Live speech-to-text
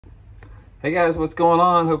Hey guys, what's going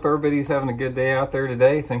on? Hope everybody's having a good day out there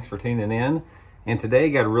today. Thanks for tuning in. And today I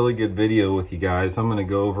got a really good video with you guys. I'm going to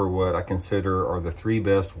go over what I consider are the 3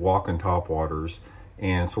 best walking topwaters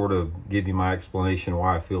and sort of give you my explanation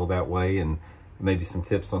why I feel that way and maybe some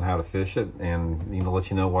tips on how to fish it and let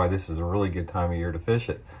you know why this is a really good time of year to fish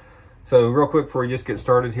it. So real quick before we just get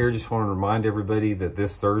started here, just want to remind everybody that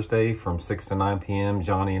this Thursday from 6 to 9 p.m.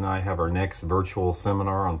 Johnny and I have our next virtual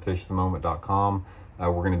seminar on fishthemoment.com.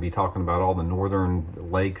 We're going to be talking about all the northern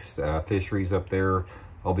lakes, fisheries up there.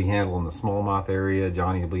 I'll be handling the smallmouth area.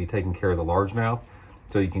 Johnny will be taking care of the largemouth.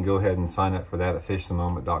 So you can go ahead and sign up for that at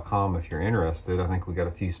fishthemoment.com if you're interested. I think we got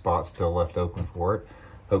a few spots still left open for it.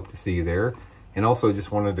 Hope to see you there. And also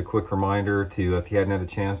just wanted a quick reminder to, if you hadn't had a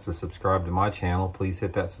chance to subscribe to my channel, please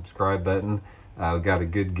hit that subscribe button. We've got a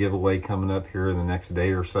good giveaway coming up here in the next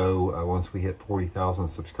day or so. Once we hit 40,000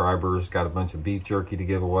 subscribers, got a bunch of beef jerky to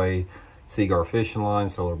give away. Seaguar fishing line,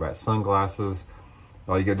 solar bat sunglasses.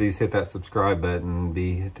 All you gotta do is hit that subscribe button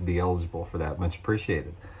to be eligible for that. Much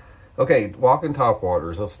appreciated. Okay, walking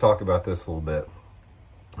topwaters. Let's talk about this a little bit.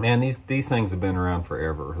 Man, these things have been around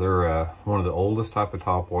forever. They're one of the oldest type of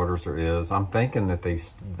topwaters there is. I'm thinking that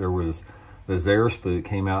there was the Zerespook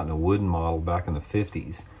came out in a wooden model back in the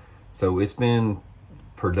 50s. So it's been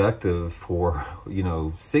productive for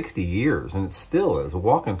 60 years, and it still is. A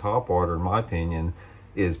walking topwater, in my opinion,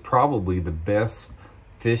 is probably the best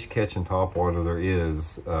fish catching topwater there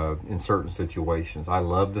is in certain situations. I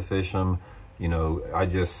love to fish them.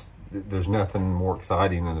 There's nothing more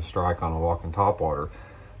exciting than a strike on a walking topwater.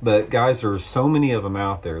 But guys, there's so many of them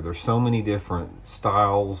out there. There's so many different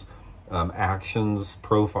styles, actions,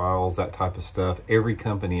 profiles, that type of stuff. Every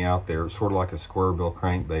company out there, it's sort of like a square bill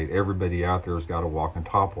crankbait. Everybody out there has got a walking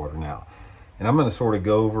topwater now. And I'm going to sort of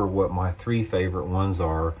go over what my 3 favorite ones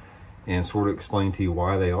are and sort of explain to you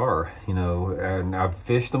why they are, and I've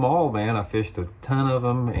fished them all, man. I fished a ton of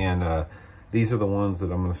them, and these are the ones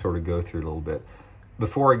that I'm going to sort of go through a little bit.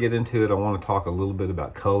 Before I get into it, I want to talk a little bit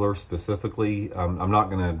about color specifically. I'm not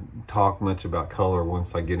going to talk much about color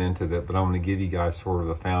once I get into that, but I'm going to give you guys sort of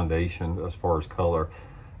a foundation as far as color.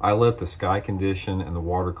 I let the sky condition and the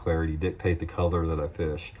water clarity dictate the color that I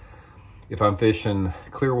fish. If I'm fishing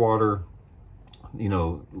clear water,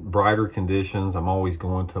 brighter conditions, I'm always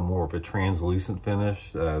going to more of a translucent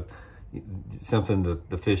finish, something that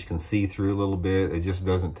the fish can see through a little bit. It just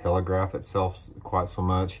doesn't telegraph itself quite so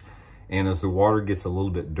much. And as the water gets a little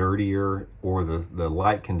bit dirtier or the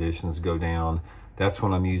light conditions go down, that's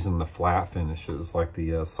when I'm using the flat finishes, like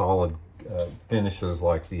the solid finishes,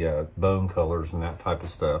 like the bone colors and that type of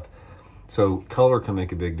stuff. So color can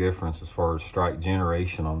make a big difference as far as strike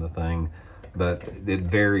generation on the thing. But it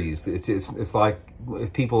varies. It's like,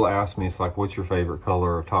 if people ask me, it's like, what's your favorite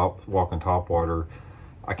color of walking topwater?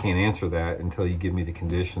 I can't answer that until you give me the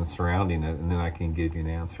conditions surrounding it, and then I can give you an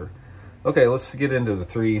answer. Okay, let's get into the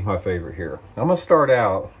 3, my favorite here. I'm gonna start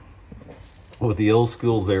out with the old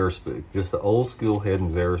school Zerespook, just the old school head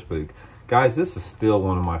and Zerespook. Guys, this is still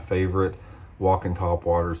one of my favorite walking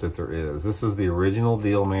topwaters that there is. This is the original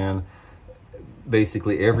deal, man.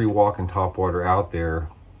 Basically every walking topwater out there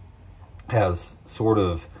has sort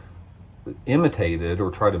of imitated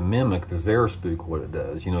or tried to mimic the Zerespook, what it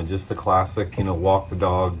does. Just the classic, walk the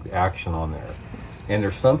dog action on there. And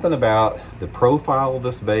there's something about the profile of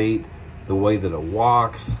this bait, the way that it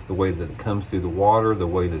walks, the way that it comes through the water, the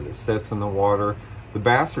way that it sits in the water. The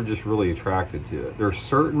bass are just really attracted to it. There's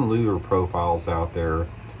certain lure profiles out there,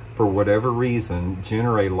 for whatever reason,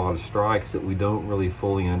 generate a lot of strikes that we don't really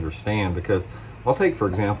fully understand. Because I'll take, for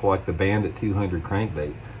example, like the Bandit 200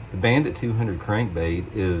 crankbait. The Bandit 200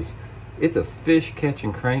 crankbait it's a fish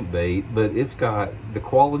catching crankbait, but it's got the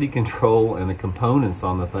quality control and the components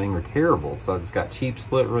on the thing are terrible. So it's got cheap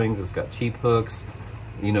split rings, it's got cheap hooks.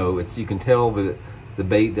 You can tell that the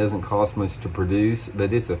bait doesn't cost much to produce,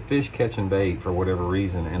 but it's a fish catching bait for whatever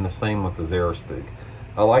reason. And the same with the Zerespook.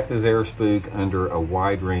 I like the Zerespook under a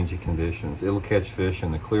wide range of conditions. It'll catch fish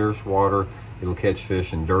in the clearest water. It'll catch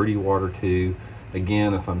fish in dirty water too.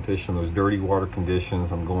 Again, if I'm fishing those dirty water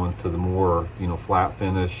conditions, I'm going to the more, flat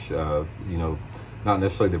finish, not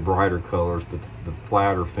necessarily the brighter colors, but the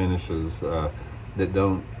flatter finishes that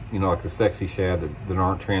don't, like the sexy shad that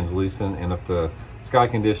aren't translucent. And if the sky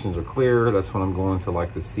conditions are clear, that's when I'm going to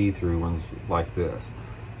like the see-through ones like this.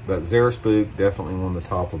 But Zerespook, definitely one of the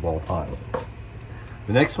top of all time.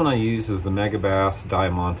 The next one I use is the Megabass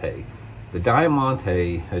Diamante. The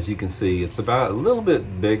Diamante, as you can see, it's about a little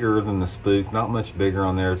bit bigger than the Spook, not much bigger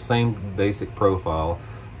on there, same basic profile.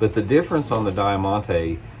 But the difference on the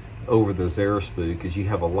Diamante over the Zerespook is you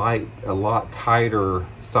have a lot tighter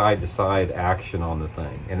side-to-side action on the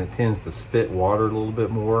thing, and it tends to spit water a little bit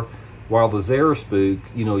more. While the Xerospook,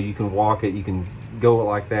 you know, you can walk it, you can go it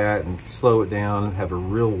like that and slow it down and have a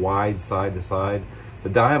real wide side to side. The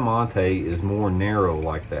Diamante is more narrow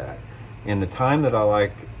like that. And the time that I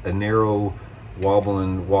like a narrow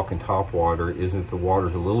wobbling walking topwater is if the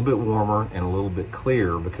water's a little bit warmer and a little bit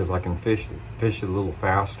clear, because I can fish it a little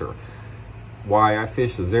faster. Why I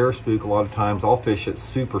fish the Xerospook, a lot of times I'll fish it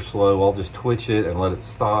super slow. I'll just twitch it and let it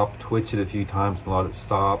stop, twitch it a few times and let it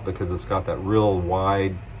stop, because it's got that real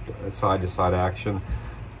wide side to side action.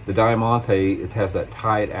 The Diamante, it has that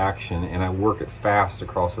tight action, and I work it fast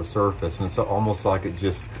across the surface, and it's almost like it's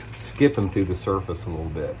just skipping through the surface a little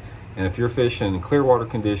bit. And if you're fishing in clear water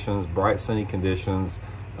conditions, bright sunny conditions,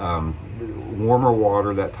 warmer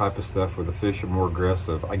water, that type of stuff where the fish are more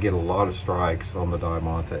aggressive, I get a lot of strikes on the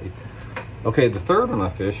Diamante. Okay, the third one I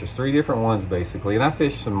fish, there's 3 different ones basically, and I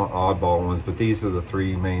fish some oddball ones, but these are the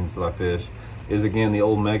 3 mains that I fish, is again the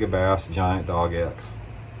old Mega Bass Giant Dog X.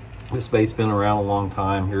 This bait's been around a long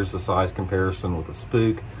time. Here's the size comparison with the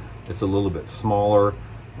spook. It's a little bit smaller.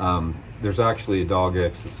 There's actually a Dog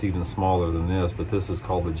X that's even smaller than this, but this is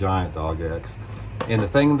called the Giant Dog X. And the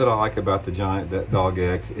thing that I like about the Giant Dog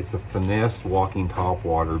X, it's a finessed walking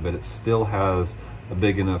topwater, but it still has a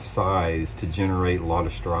big enough size to generate a lot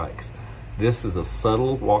of strikes. This is a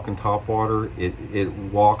subtle walking topwater. It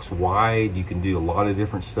walks wide. You can do a lot of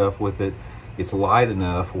different stuff with it. It's light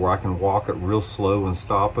enough where I can walk it real slow and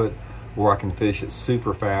stop it, or I can fish it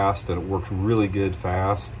super fast and it works really good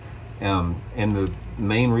fast. And the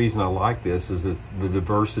main reason I like this is it's the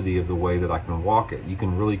diversity of the way that I can walk it. You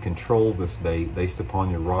can really control this bait based upon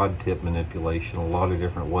your rod tip manipulation a lot of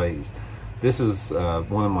different ways. This is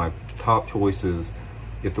one of my top choices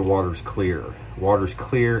if the water's clear. Water's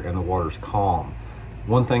clear and the water's calm.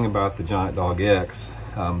 One thing about the Giant Dog X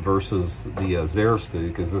versus the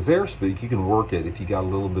Xerospook is the Xerospook, you can work it if you got a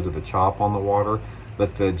little bit of a chop on the water,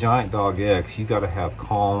 but the Giant Dog X, you got to have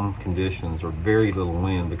calm conditions or very little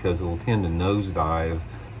wind, because it'll tend to nosedive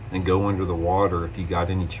and go under the water if you got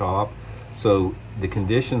any chop. So the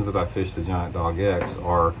conditions that I fish the Giant Dog X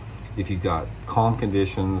are, if you've got calm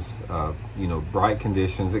conditions, you know, bright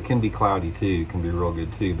conditions, it can be cloudy too, it can be real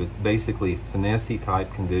good too, but basically finessey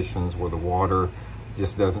type conditions where the water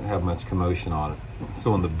just doesn't have much commotion on it.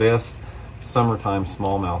 So in the best summertime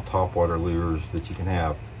smallmouth topwater lures that you can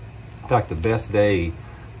have, in fact, the best day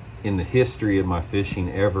in the history of my fishing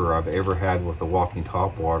I've ever had with a walking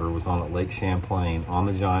topwater was on at Lake Champlain on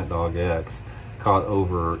the Giant Dog X. Caught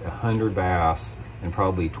over 100 bass and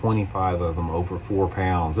probably 25 of them over 4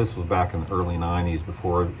 pounds. This was back in the early 90s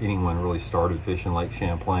before anyone really started fishing Lake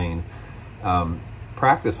Champlain.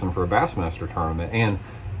 Practicing for a Bassmaster tournament, and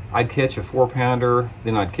I'd catch a 4-pounder,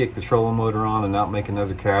 then I'd kick the trolling motor on and out, make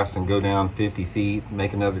another cast and go down 50 feet,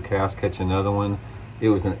 make another cast, catch another one. It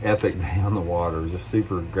was an epic day on the water. It was a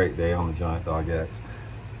super great day on the Giant Dog X.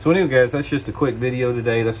 So anyway, guys, that's just a quick video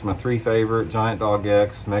today. That's my 3 favorite: Giant Dog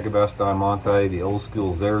X, Mega Bass Diamante, the old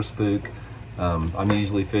school Xerospook. I'm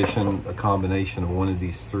usually fishing a combination of one of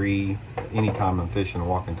these 3 anytime I'm fishing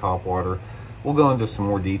walking topwater. We'll go into some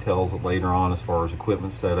more details later on as far as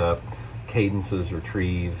equipment setup, cadences,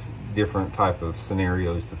 retrieve, different type of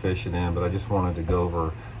scenarios to fish it in, but I just wanted to go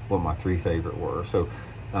over what my 3 favorite were. So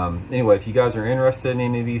anyway, if you guys are interested in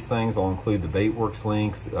any of these things, I'll include the Baitworks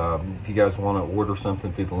links. If you guys want to order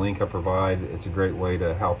something through the link I provide, it's a great way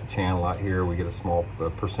to help the channel out here. We get a small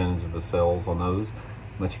percentage of the sales on those.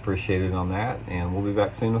 Much appreciated on that, and we'll be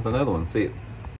back soon with another one. See you.